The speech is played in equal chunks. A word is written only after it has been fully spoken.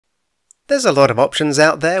There's a lot of options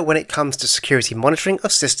out there when it comes to security monitoring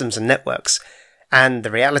of systems and networks, and the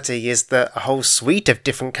reality is that a whole suite of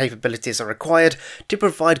different capabilities are required to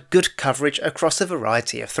provide good coverage across a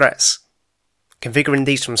variety of threats. Configuring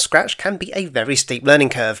these from scratch can be a very steep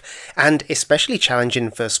learning curve, and especially challenging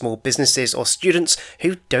for small businesses or students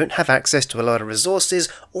who don't have access to a lot of resources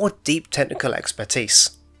or deep technical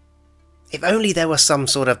expertise. If only there was some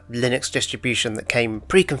sort of Linux distribution that came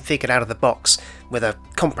pre-configured out of the box with a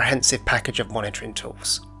comprehensive package of monitoring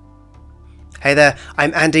tools. Hey there,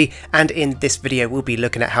 I'm Andy, and in this video we'll be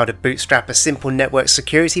looking at how to bootstrap a simple network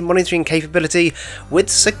security monitoring capability with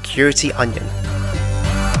SecurityOnion.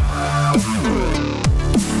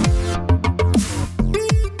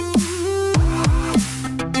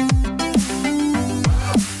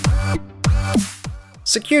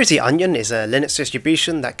 SecurityOnion is a Linux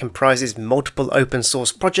distribution that comprises multiple open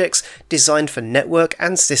source projects designed for network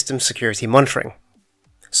and system security monitoring.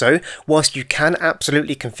 So, whilst you can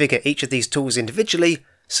absolutely configure each of these tools individually,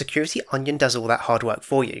 SecurityOnion does all that hard work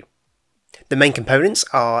for you. The main components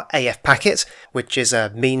are AF Packet, which is a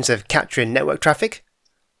means of capturing network traffic,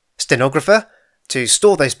 Stenographer, to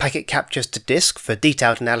store those packet captures to disk for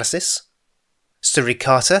detailed analysis,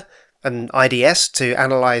 Suricata, an IDS to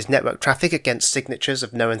analyse network traffic against signatures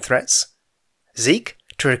of known threats, Zeek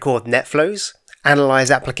to record net flows, analyse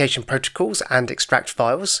application protocols and extract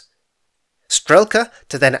files, Strelka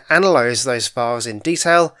to then analyse those files in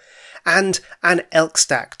detail, and an ELK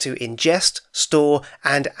stack to ingest, store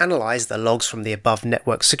and analyse the logs from the above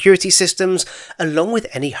network security systems, along with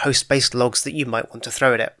any host-based logs that you might want to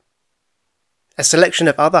throw at it. A selection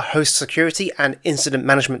of other host security and incident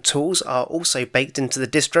management tools are also baked into the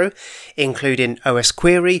distro, including OS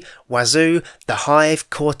Query, Wazoo, The Hive,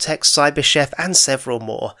 Cortex, CyberChef, and several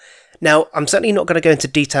more. Now, I'm certainly not going to go into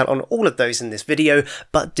detail on all of those in this video,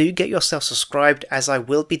 but do get yourself subscribed as I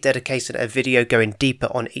will be dedicating a video going deeper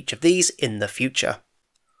on each of these in the future.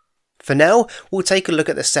 For now, we'll take a look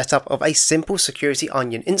at the setup of a simple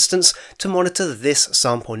SecurityOnion instance to monitor this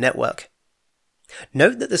sample network.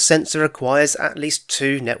 Note that the sensor requires at least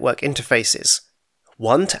two network interfaces.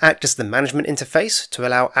 One to act as the management interface to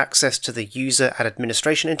allow access to the user and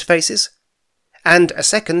administration interfaces, and a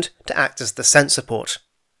second to act as the sensor port.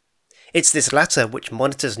 It's this latter which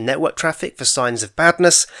monitors network traffic for signs of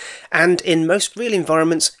badness, and in most real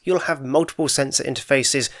environments you'll have multiple sensor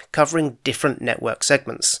interfaces covering different network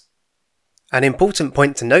segments. An important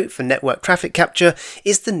point to note for network traffic capture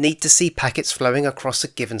is the need to see packets flowing across a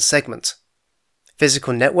given segment.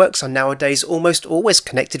 Physical networks are nowadays almost always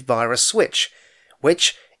connected via a switch,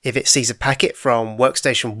 which, if it sees a packet from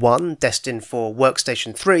Workstation 1 destined for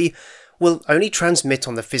Workstation 3, will only transmit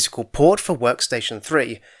on the physical port for Workstation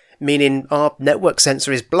 3, meaning our network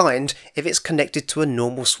sensor is blind if it's connected to a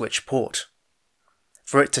normal switch port.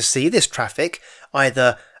 For it to see this traffic,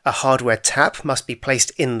 either a hardware tap must be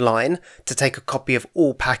placed in line to take a copy of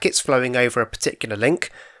all packets flowing over a particular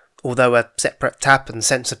link, although a separate tap and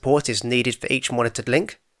sensor port is needed for each monitored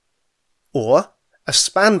link, or a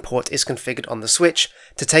span port is configured on the switch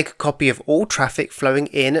to take a copy of all traffic flowing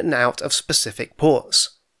in and out of specific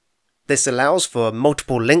ports. This allows for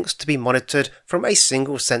multiple links to be monitored from a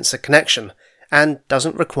single sensor connection, and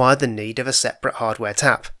doesn't require the need of a separate hardware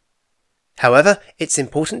tap. However, it's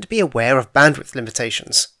important to be aware of bandwidth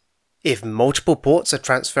limitations. If multiple ports are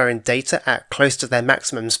transferring data at close to their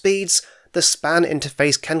maximum speeds, the span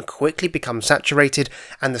interface can quickly become saturated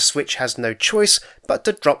and the switch has no choice but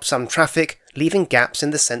to drop some traffic, leaving gaps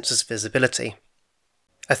in the sensor's visibility.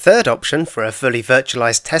 A third option for a fully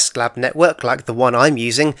virtualized test lab network like the one I'm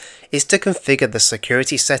using is to configure the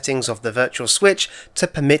security settings of the virtual switch to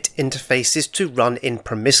permit interfaces to run in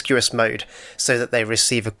promiscuous mode, so that they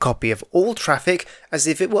receive a copy of all traffic as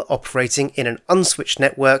if it were operating in an unswitched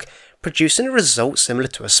network, producing a result similar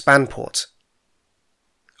to a span port.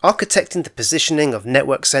 Architecting the positioning of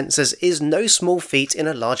network sensors is no small feat in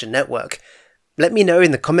a larger network. Let me know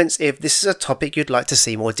in the comments if this is a topic you'd like to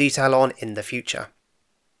see more detail on in the future.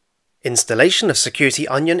 Installation of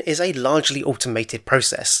SecurityOnion is a largely automated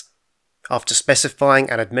process. After specifying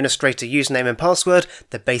an administrator username and password,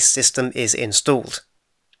 the base system is installed.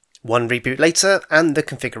 One reboot later, and the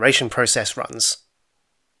configuration process runs.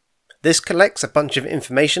 This collects a bunch of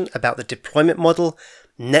information about the deployment model,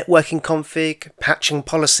 networking config, patching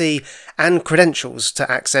policy, and credentials to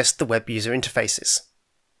access the web user interfaces.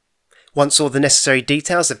 Once all the necessary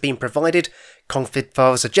details have been provided, config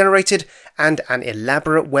files are generated, and an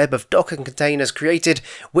elaborate web of Docker containers created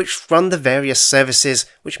which run the various services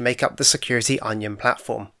which make up the SecurityOnion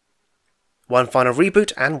platform. One final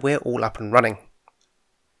reboot and we're all up and running.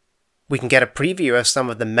 We can get a preview of some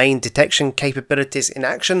of the main detection capabilities in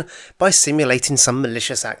action by simulating some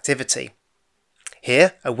malicious activity.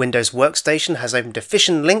 Here, a Windows workstation has opened a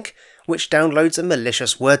phishing link which downloads a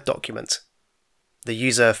malicious Word document. The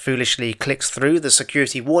user foolishly clicks through the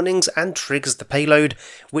security warnings and triggers the payload,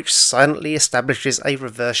 which silently establishes a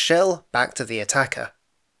reverse shell back to the attacker.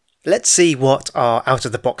 Let's see what our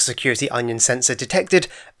out-of-the-box SecurityOnion sensor detected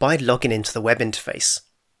by logging into the web interface.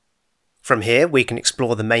 From here, we can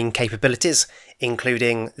explore the main capabilities,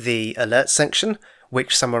 including the alert section,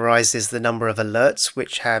 which summarizes the number of alerts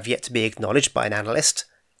which have yet to be acknowledged by an analyst,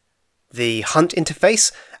 the hunt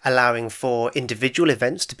interface, allowing for individual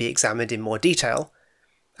events to be examined in more detail,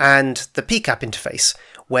 and the PCAP interface,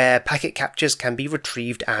 where packet captures can be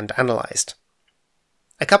retrieved and analyzed.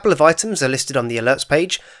 A couple of items are listed on the alerts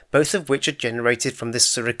page, both of which are generated from this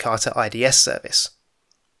Suricata IDS service.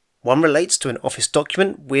 One relates to an Office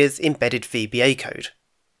document with embedded VBA code.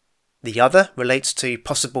 The other relates to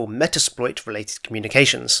possible Metasploit-related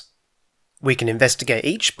communications. We can investigate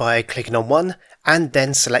each by clicking on one and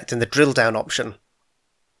then selecting the drill down option.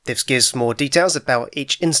 This gives more details about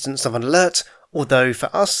each instance of an alert, although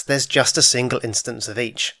for us there's just a single instance of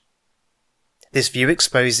each. This view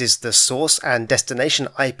exposes the source and destination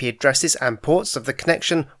IP addresses and ports of the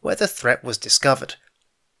connection where the threat was discovered.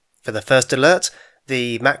 For the first alert,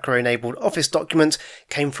 the macro-enabled Office document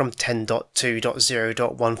came from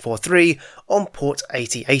 10.2.0.143 on port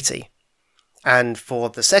 8080. And for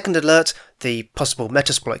the second alert, the possible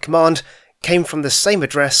Metasploit command came from the same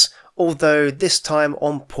address, although this time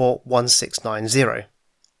on port 1690.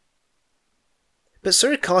 But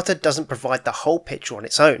Suricata doesn't provide the whole picture on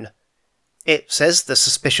its own. It says the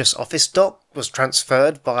suspicious Office doc was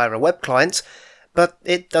transferred via a web client, but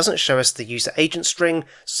it doesn't show us the user agent string,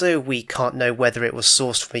 so we can't know whether it was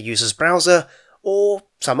sourced from a user's browser or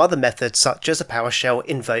some other method such as a PowerShell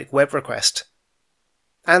invoke web request.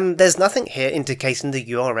 And there's nothing here indicating the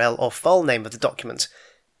URL or file name of the document,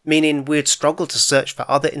 meaning we'd struggle to search for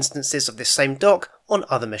other instances of this same doc on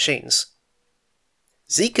other machines.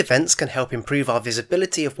 Zeek events can help improve our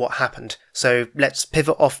visibility of what happened, so let's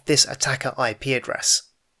pivot off this attacker IP address.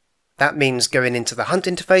 That means going into the hunt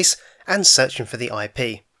interface and searching for the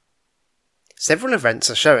IP. Several events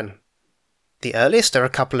are shown. The earliest are a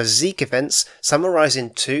couple of Zeek events summarizing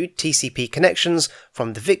 2 TCP connections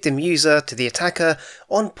from the victim user to the attacker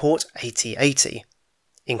on port 8080,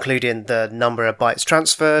 including the number of bytes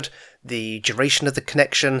transferred, the duration of the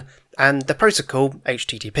connection, and the protocol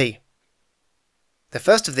HTTP. The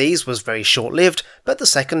first of these was very short-lived, but the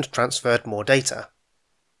second transferred more data.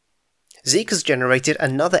 Zeek has generated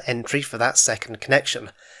another entry for that second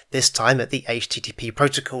connection, this time at the HTTP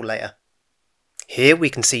protocol layer. Here we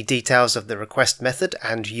can see details of the request method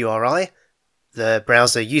and URI, the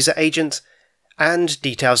browser user agent, and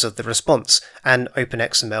details of the response, an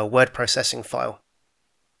OpenXML word processing file.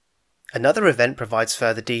 Another event provides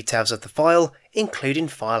further details of the file, including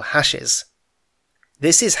file hashes.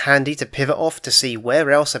 This is handy to pivot off to see where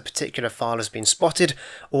else a particular file has been spotted,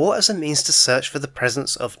 or as a means to search for the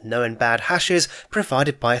presence of known bad hashes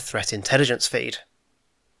provided by a threat intelligence feed.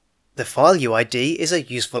 The file UID is a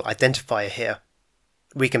useful identifier here.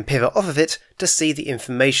 We can pivot off of it to see the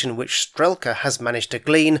information which Strelka has managed to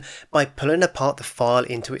glean by pulling apart the file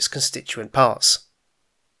into its constituent parts.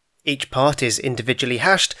 Each part is individually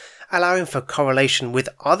hashed, allowing for correlation with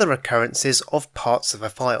other occurrences of parts of a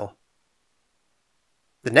file.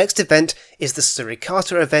 The next event is the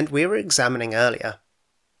Suricata event we were examining earlier.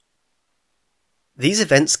 These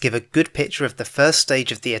events give a good picture of the first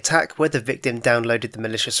stage of the attack where the victim downloaded the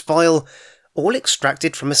malicious file, all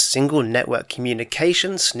extracted from a single network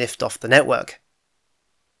communication sniffed off the network.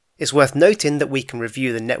 It's worth noting that we can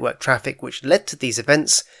review the network traffic which led to these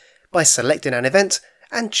events by selecting an event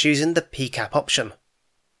and choosing the PCAP option.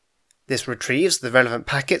 This retrieves the relevant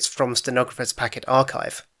packets from Stenographer's Packet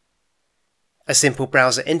Archive. A simple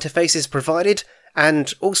browser interface is provided,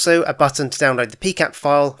 and also a button to download the PCAP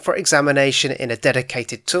file for examination in a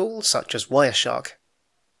dedicated tool such as Wireshark.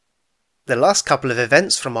 The last couple of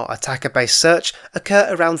events from our attacker-based search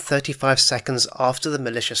occur around 35 seconds after the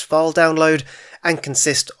malicious file download and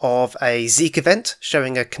consist of a Zeek event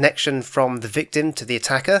showing a connection from the victim to the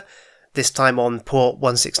attacker, this time on port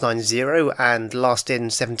 1690 and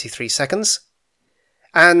lasting 73 seconds,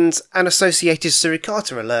 and an associated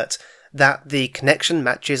Suricata alert that the connection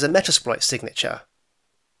matches a Metasploit signature.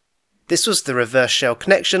 This was the reverse shell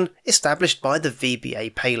connection established by the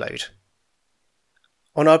VBA payload.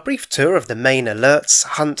 On our brief tour of the main alerts,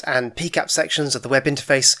 hunt and PCAP sections of the web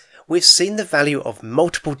interface, we've seen the value of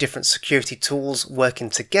multiple different security tools working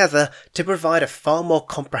together to provide a far more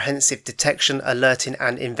comprehensive detection, alerting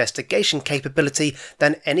and investigation capability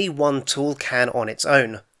than any one tool can on its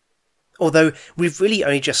own. Although we've really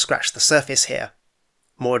only just scratched the surface here.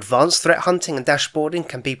 More advanced threat hunting and dashboarding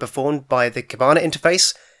can be performed by the Kibana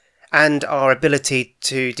interface, and our ability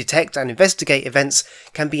to detect and investigate events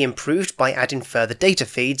can be improved by adding further data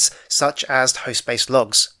feeds, such as host-based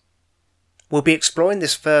logs. We'll be exploring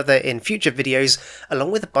this further in future videos,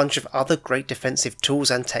 along with a bunch of other great defensive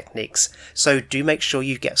tools and techniques, so do make sure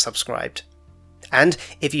you get subscribed. And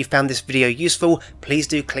if you found this video useful, please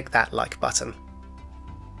do click that like button.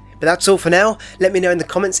 But that's all for now. Let me know in the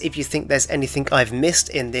comments if you think there's anything I've missed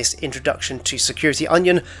in this introduction to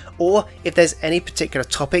SecurityOnion, or if there's any particular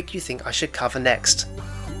topic you think I should cover next.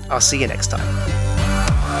 I'll see you next time.